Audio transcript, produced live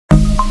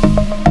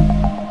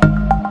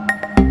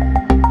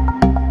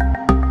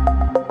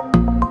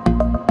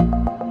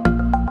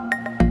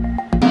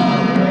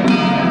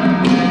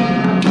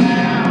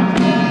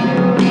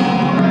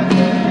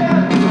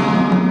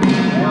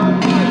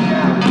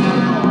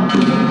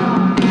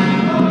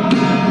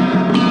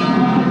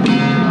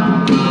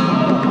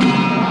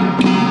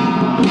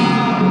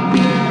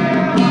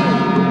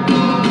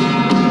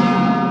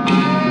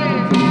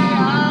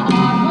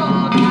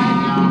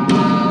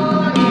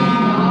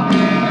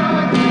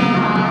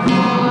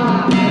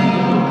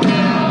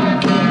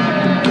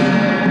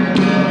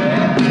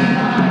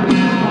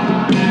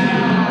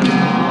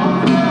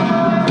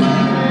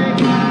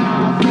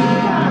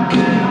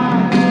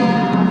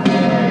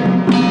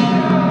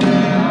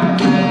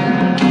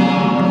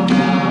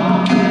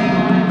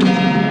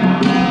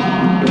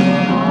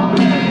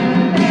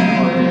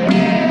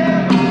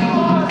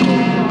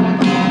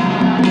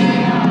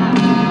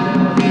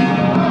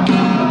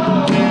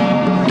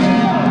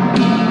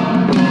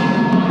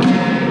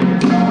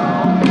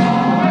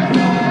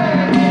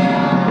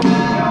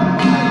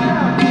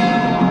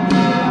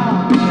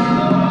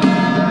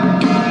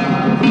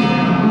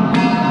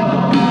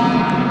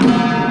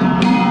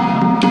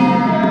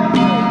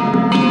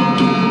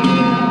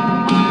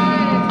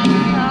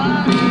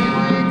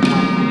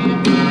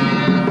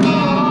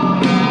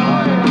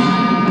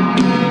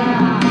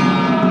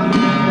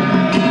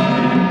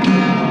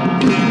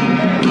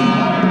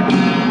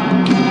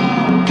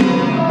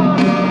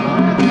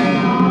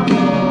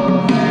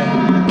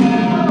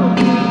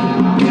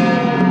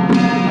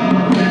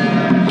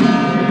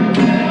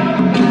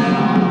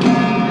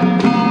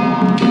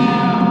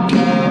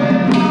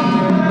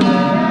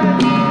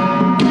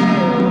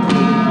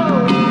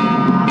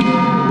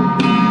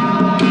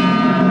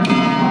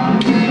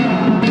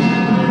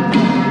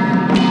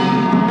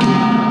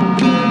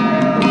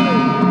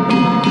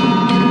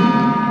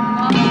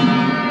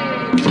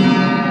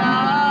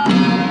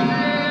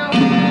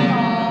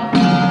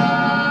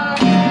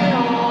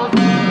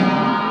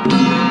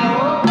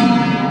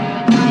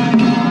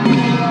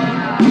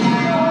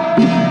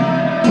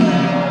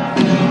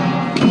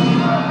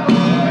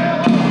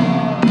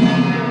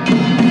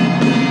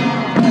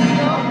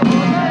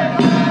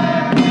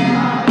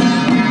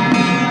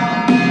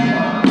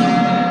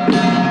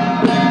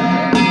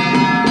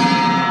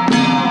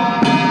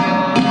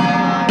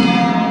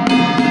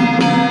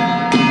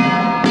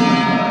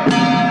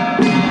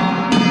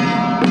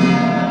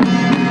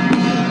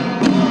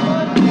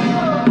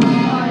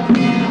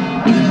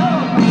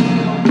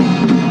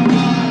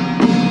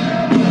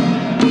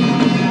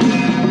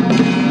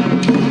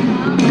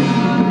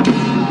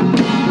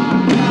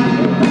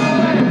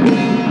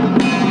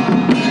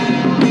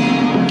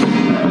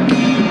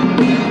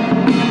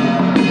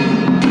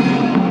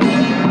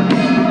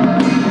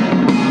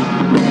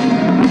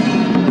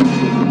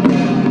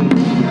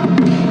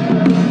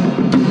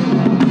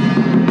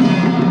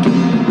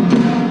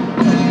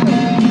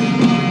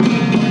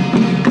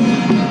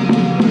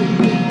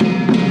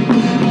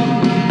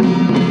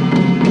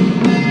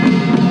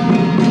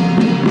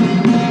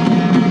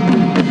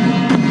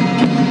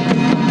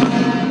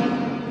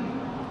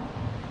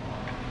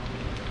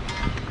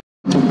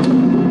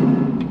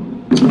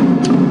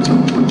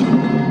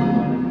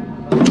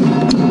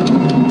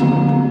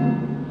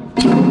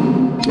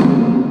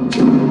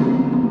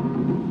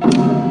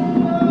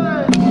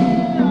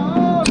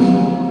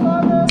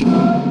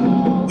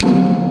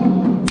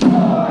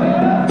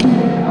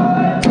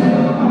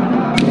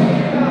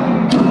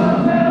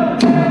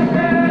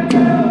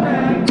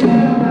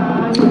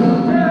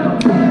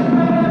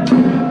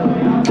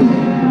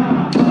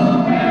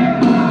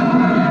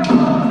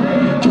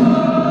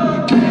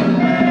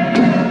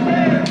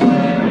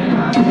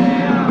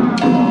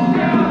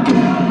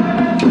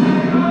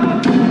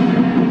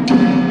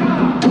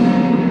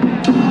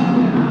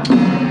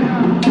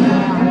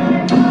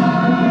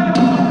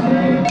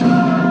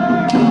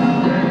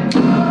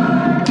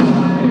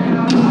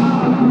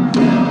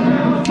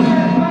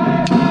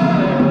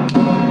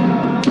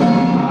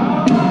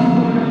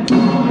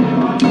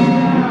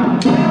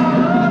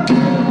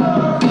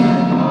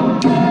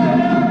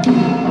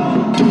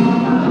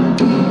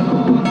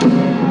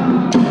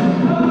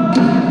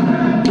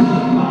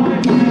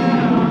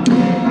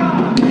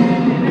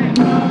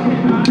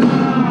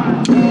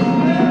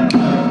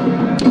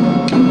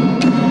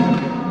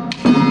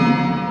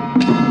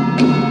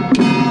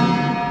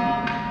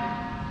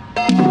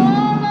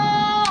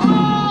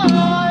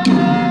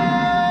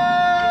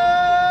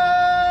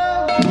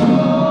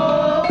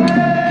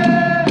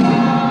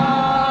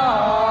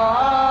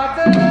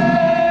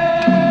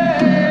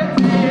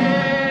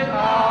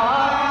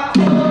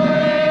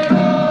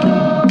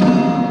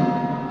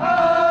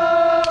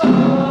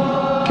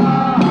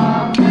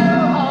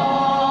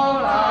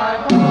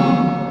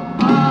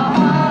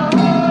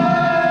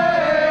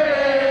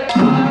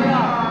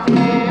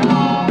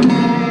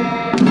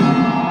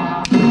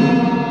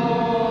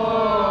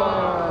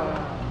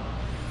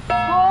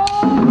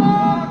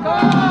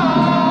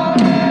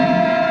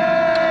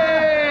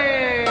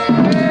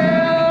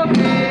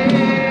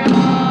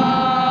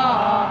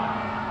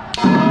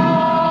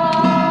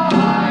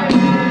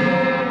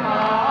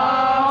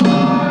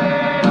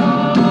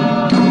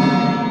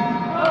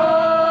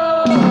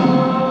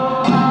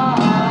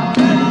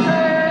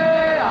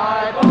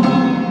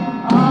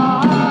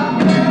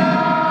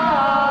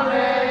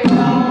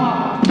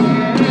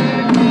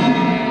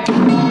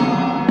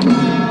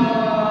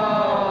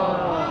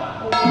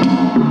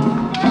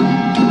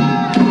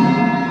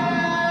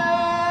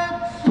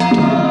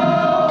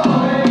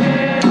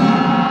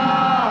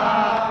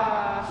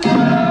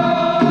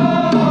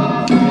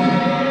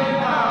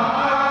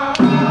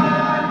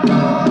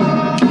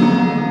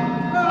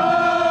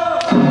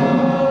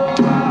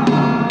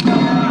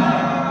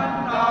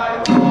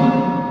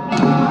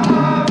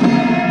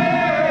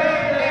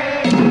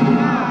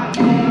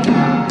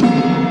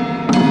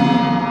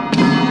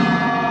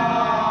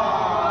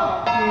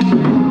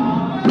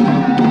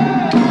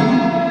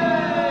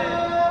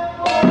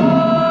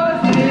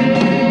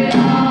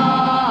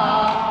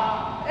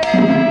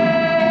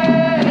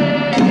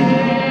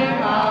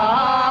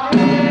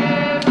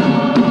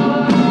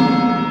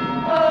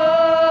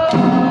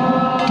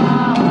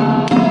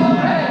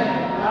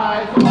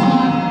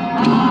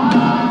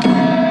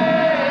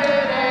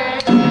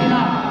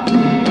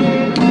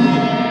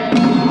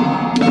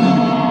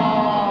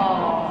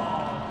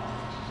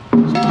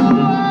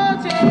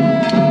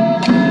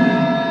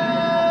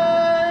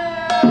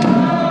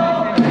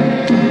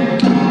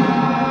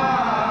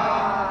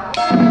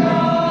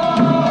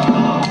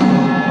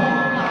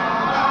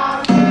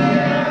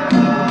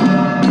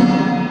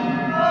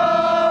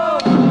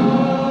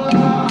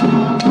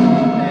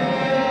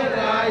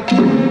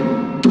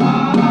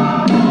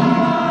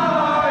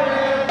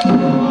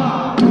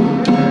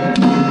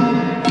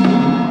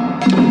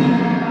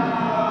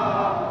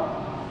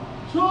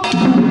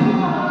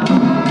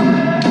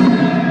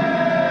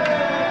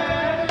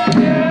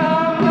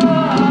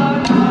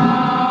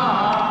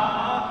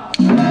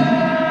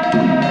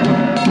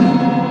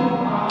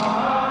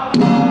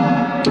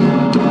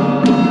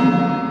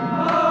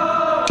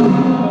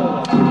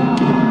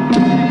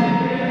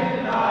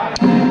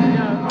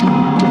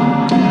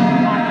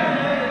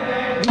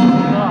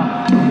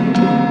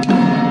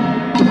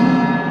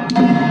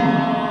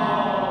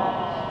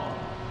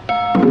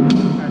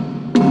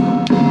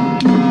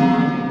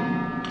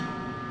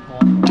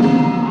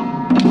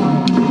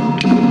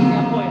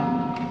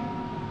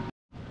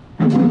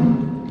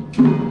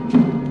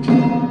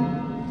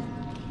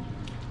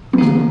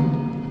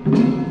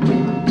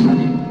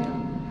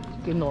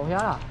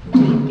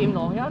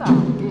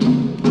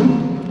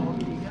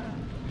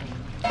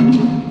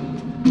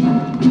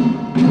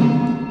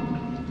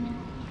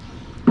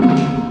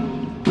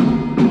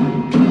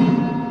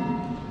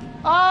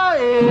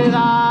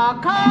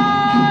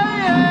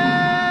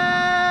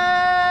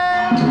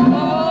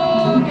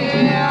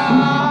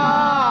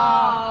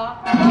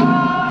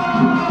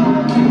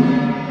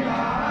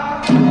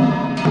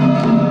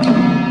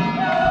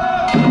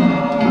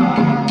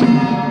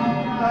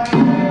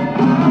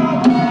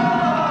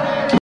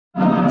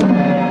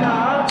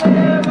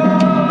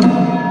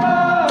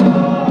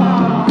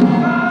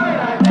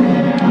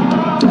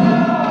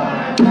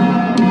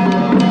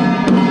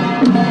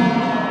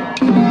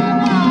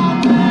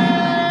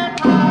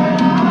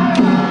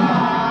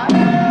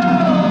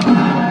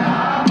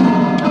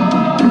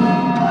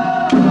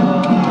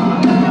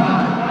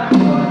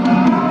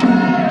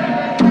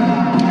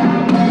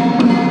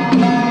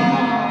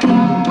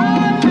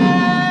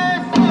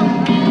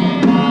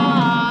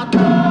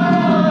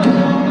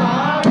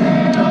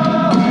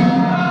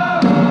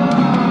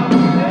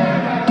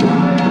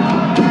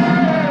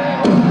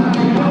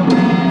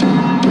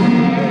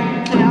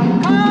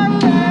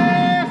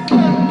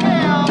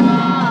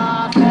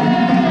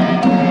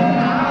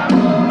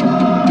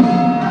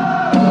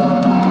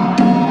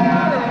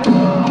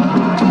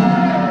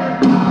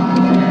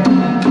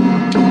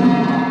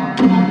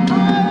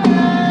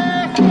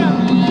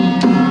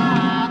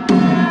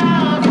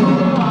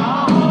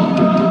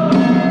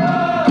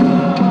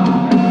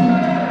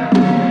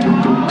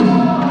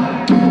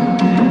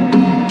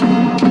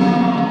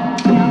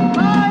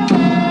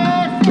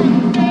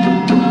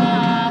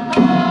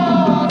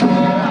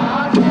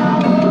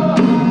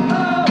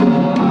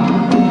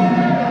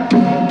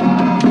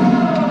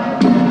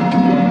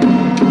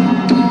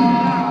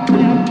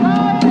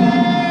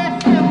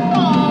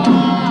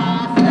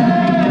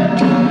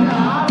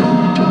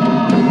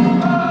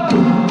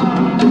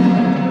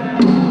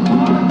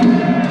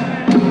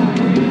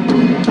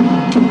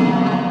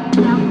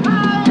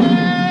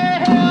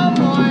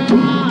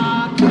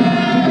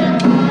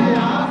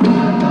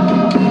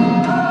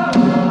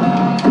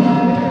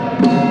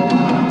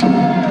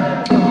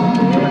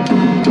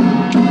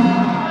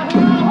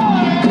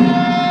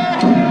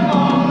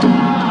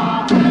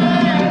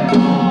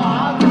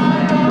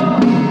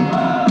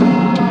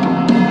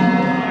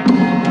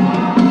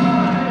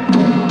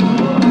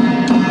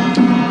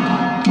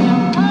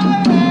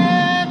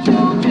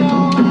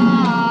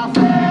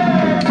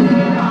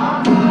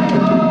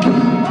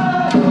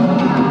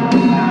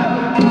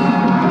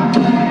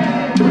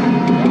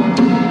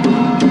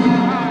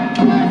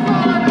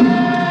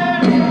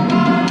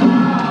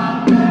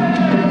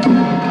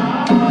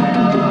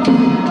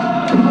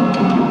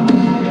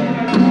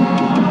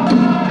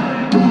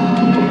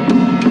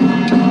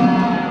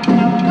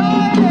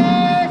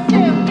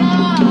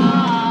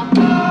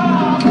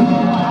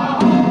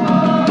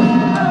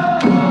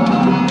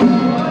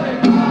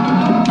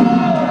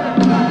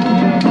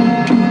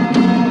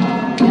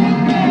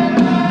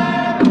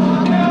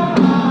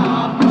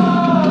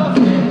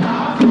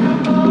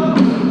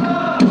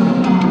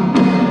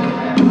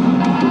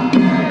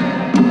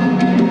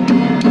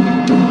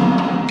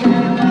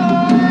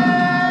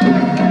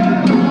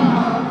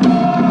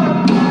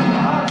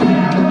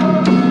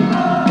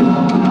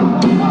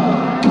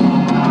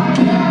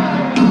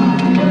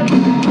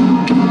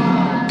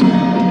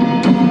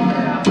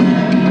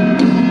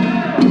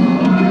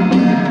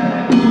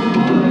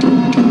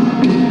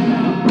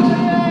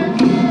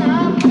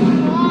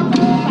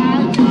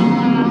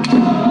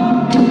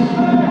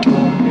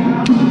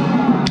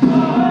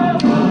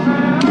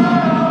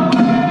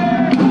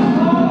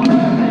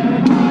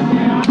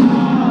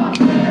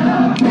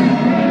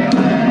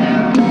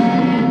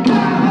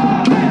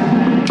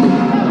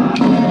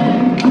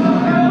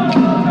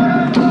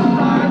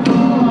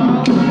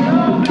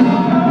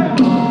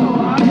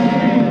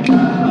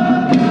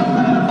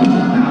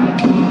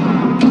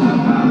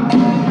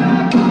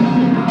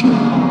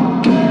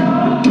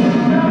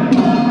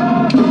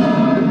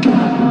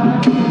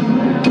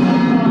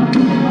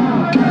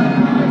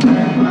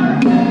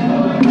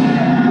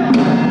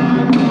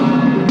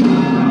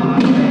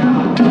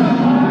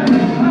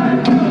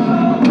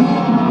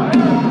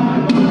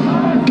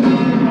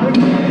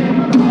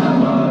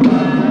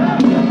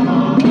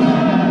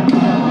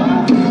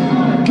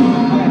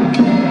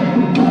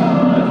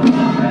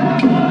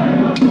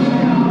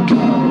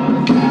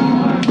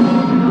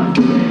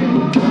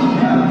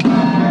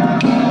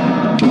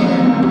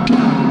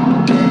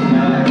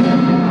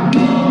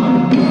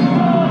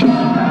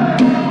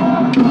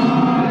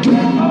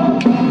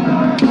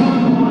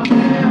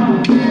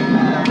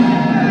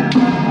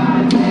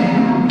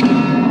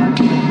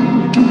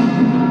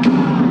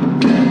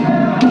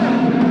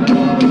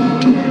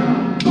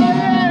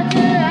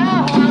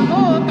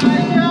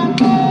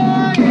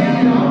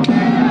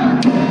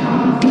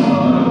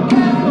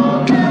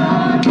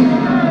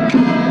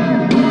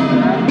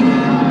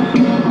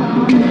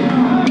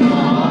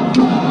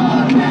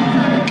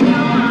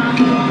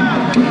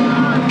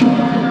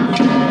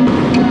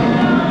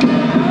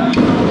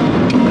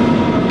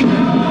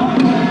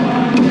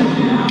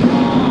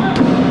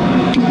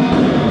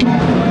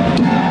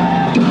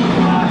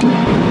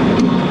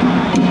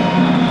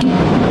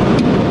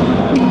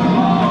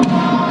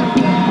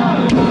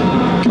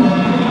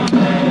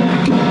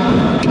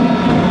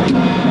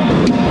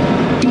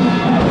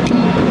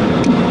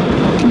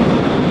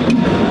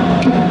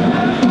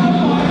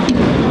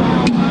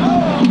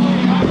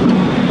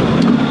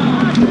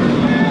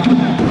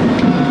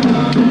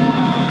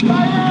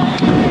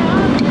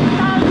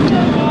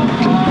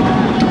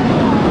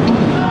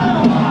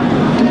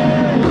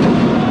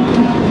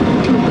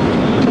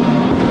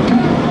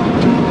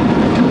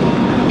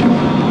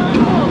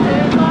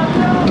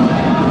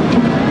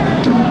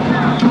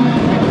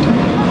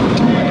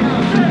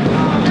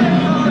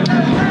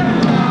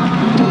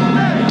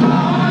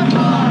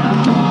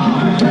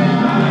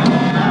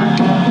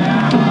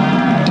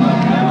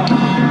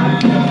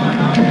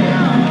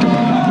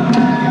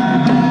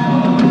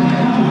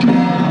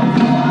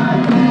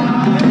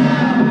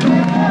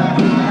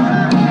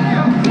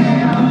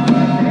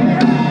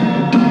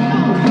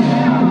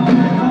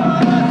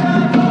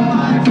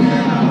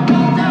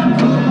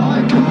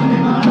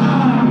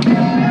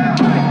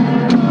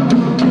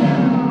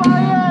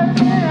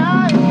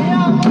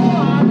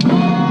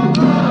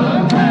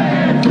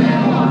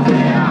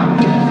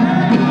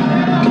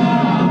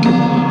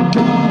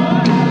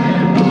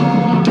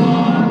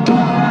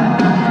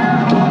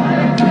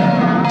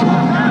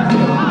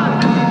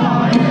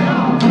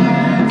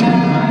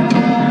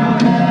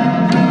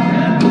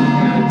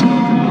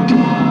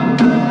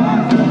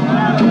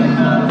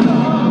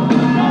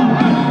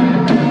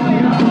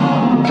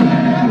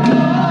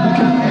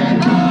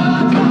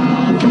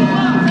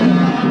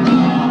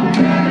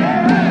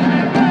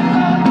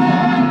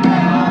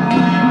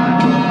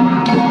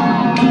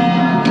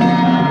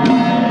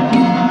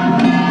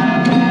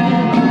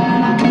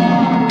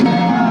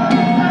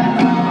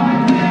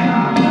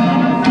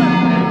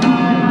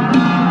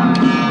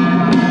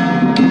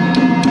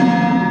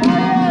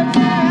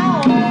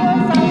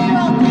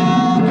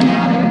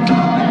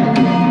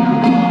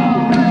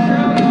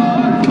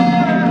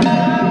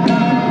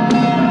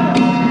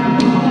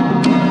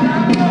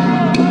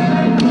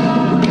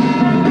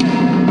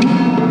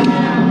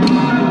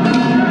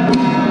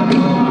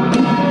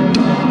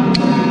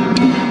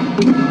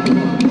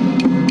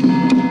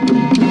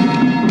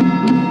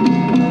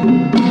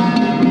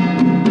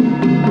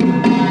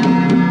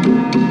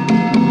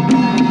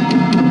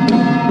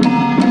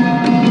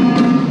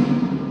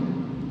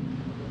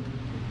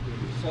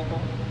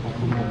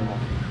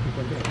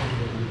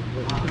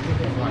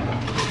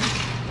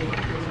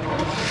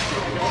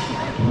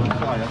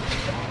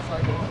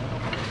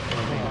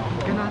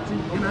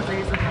这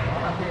一次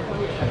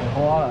花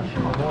了，雪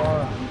花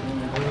了，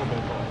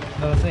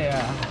乐色啊！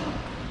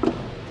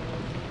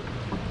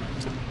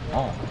哦。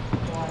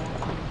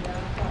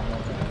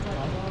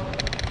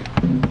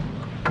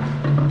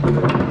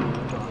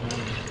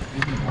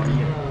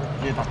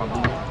你大半部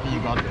第一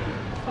个。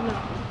真的。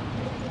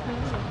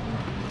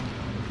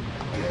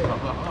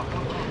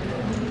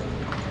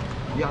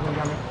一样的，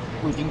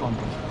贵金广。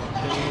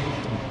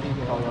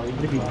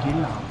你平均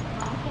啊？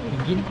平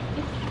均。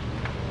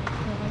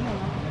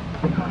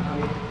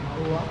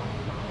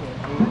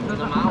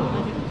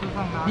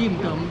 你唔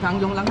得唔通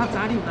用人较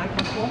早你有来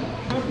开光。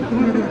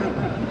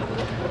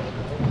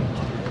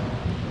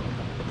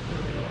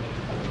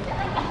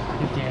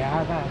谢谢啊，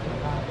再。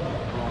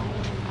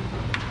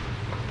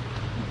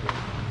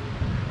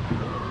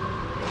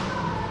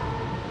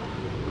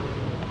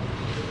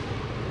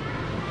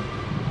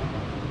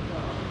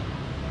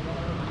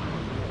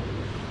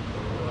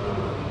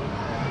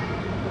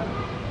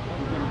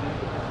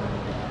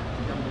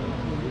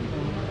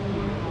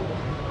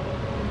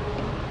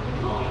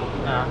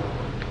啊，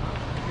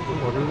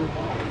我的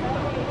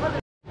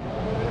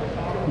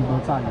你都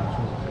炸眼去。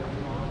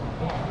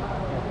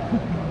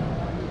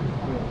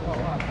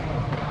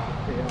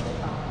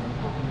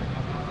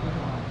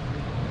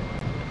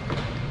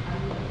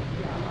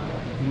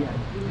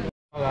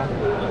好了，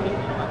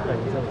等一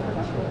下我来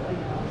吃。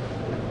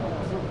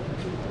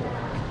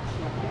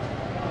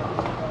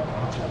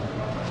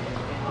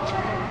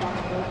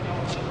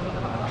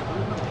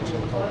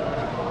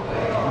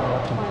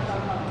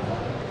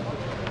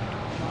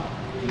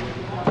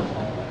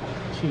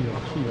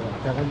去了，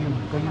加个用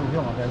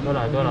啊，多来。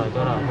不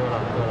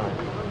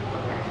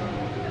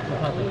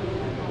怕的。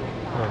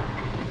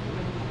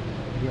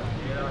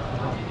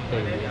对。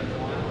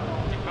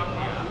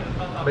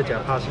要吃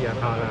拍死啊，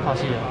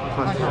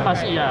拍死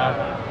啊！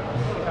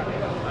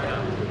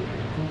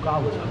猪肝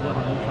有钱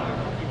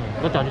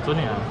我调一尊尔。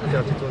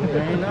对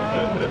啦，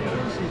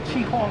是试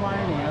看卖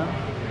尔。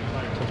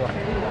错。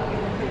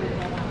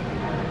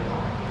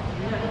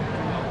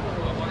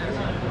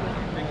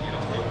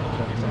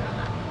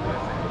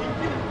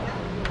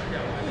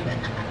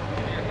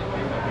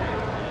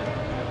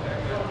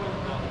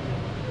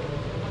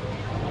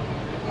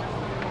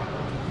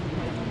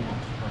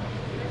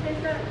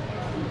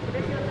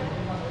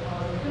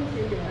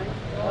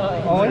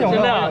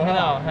听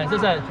到，很是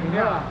是。听到。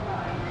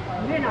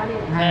你在哪里？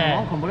我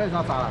恐怖类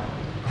啥来？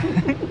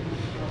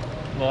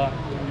我。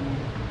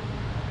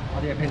我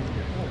哋骗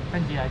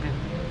子来着。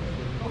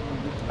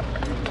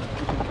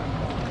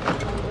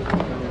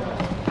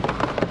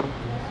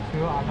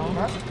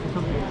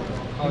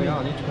哦呀，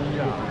你吹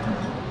呀！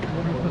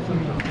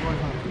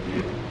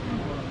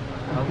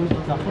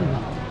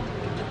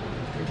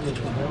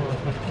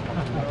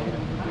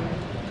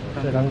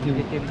这人叫，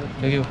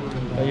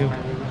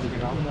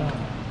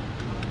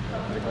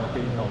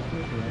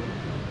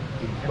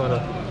过了，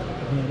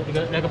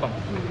那个吧。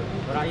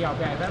我来要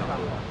边吧。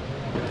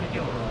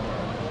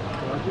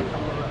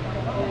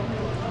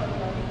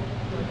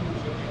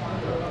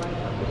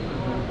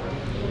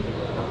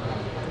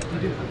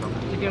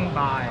这边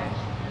大诶。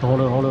好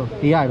了，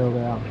厉害了个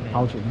啊，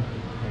好全。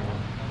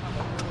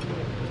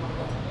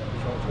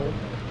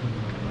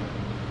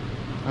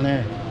安尼。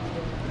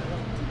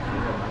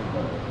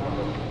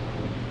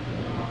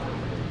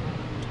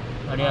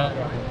安尼啊，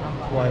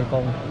我是讲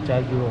加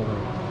油咯。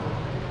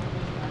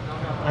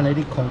安尼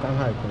你空间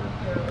还会大。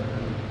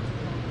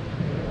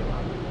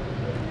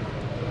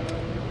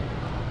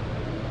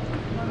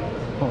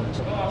哦，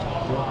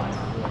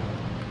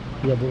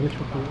伊也无去出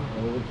去，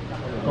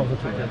讲不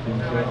出来。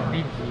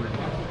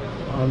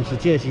毋是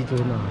这时阵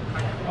啊。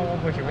我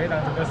不想要当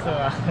这个色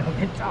啊，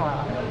你走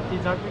啊，你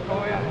走去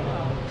搞呀。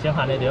先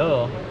喊你着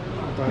哦。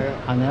对啊。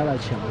喊你来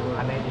抢。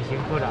喊你就辛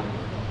苦啦。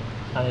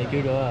喊你叫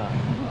了啊。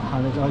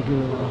喊你再叫。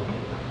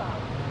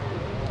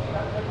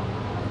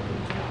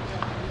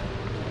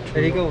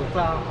你个有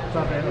炸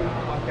咩咯？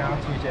我惊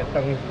吹一灯。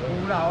有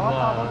啦，我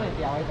打我会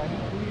调的，等你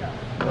开啦。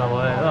有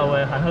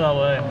啊，喊好啊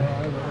喂。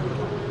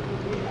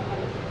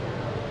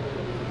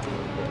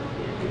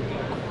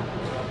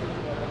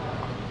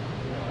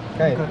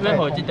要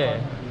回即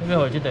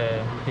个，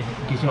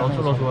其实露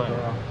出来，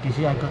其实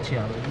还搁车，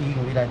伊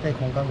内底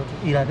空间，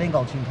伊内底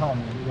5千透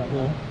呢。有。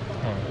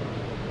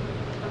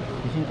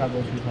其实家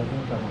无吹头先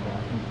干嘛？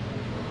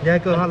你还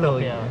搁较落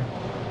去？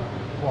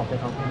哇，白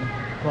头发，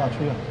我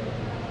吹啊！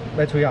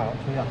要吹啊！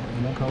唔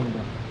免考虑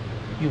啊！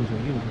有。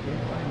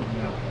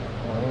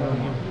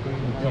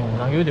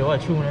人有着我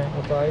手呢。我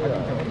知啦，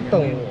瞪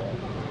我。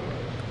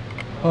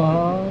啊，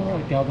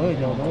调到，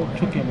出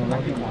去无攞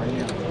去买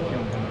啊。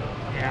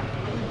系啊。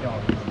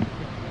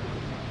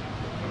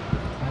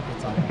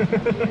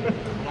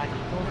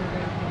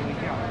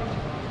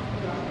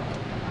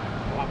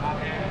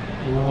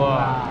有啊，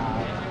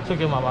出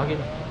叫麻麻嘅，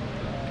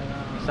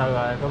收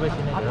嚟嗰筆錢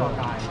嚟咯。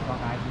大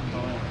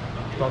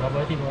價買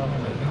啲喎。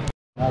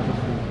啊，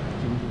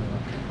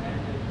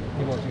你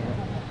冇錢啊？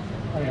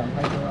人睇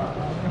咗啊？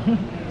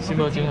先冇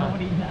錢啊？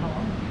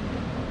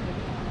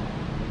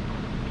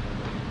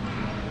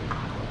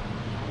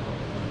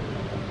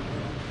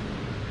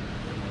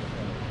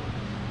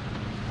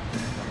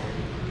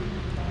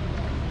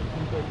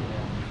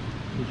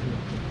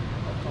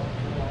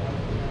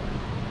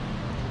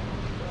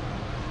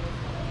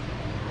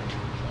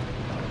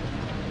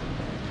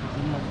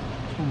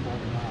分无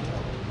啊。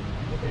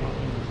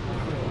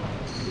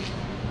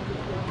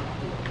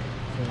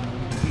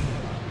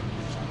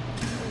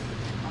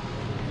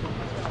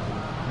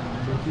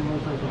就基本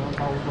上什么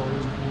高收入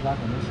应该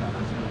怎么想？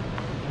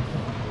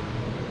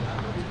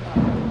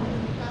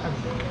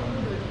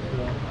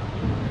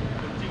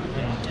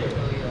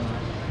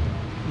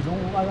你从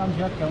外湾去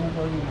讲可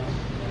以吗？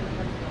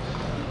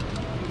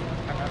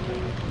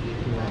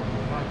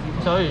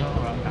小雨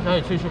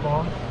去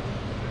帮。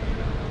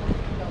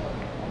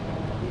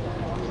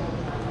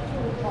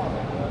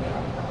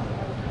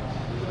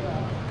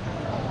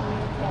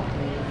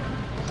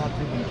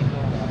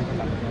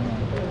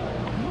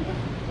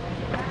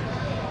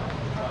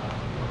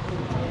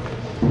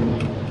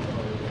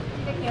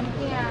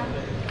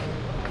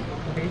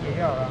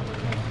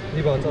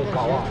你无做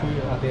包啊？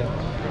啊对啊。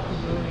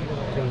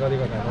现在你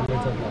个台湾要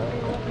做包。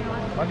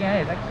我今日会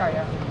使改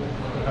啊，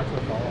要做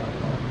包啊。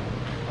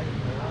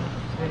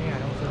所以你还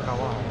拢做包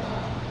啊？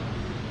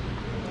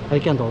还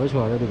镜头要出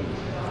来了对？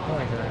都会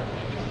出来。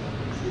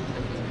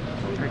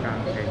太讲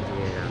现啲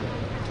啊！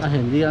啊现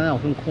啲安尼有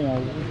算看有。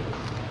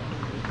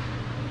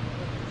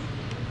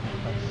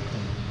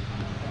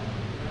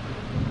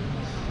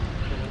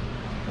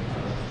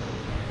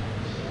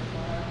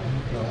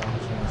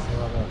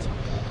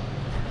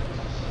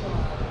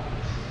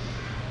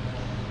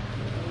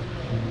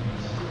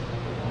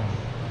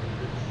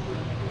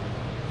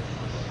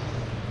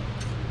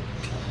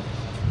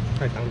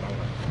太当当了。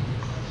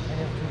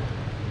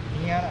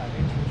边啊啦，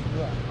边出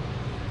书啊。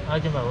啊，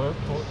今日我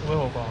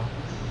好讲。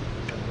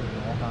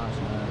我讲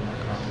是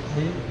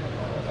你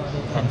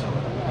很出，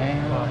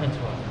很出。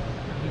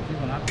你只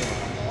个哪个？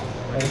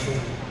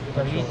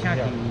但你请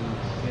地，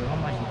就我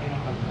嘛是对你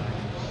讲的。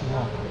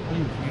哦，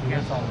你唔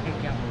要走，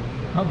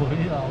啊无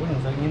你啦，我两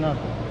三囡仔，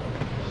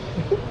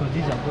手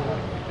机讲过。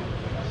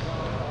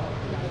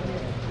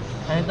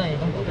哎，等伊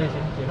讲大队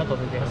先，就较大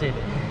队，就较细队。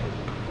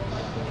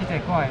你在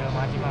过来了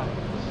吗？即马？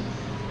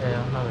哎呀，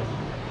那个。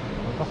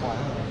我个坏。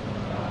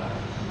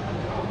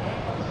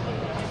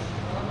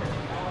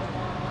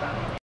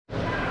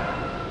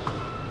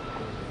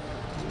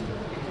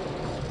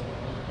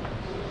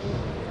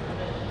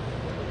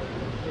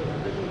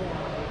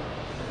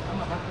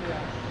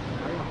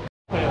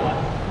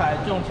台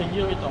中亲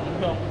友一同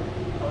向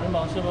台湾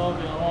圣母庙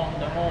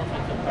人物传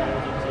承开路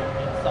进行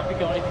，3级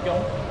宫、1级宫、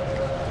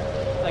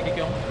2级宫、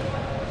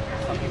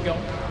3级宫，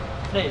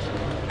累死。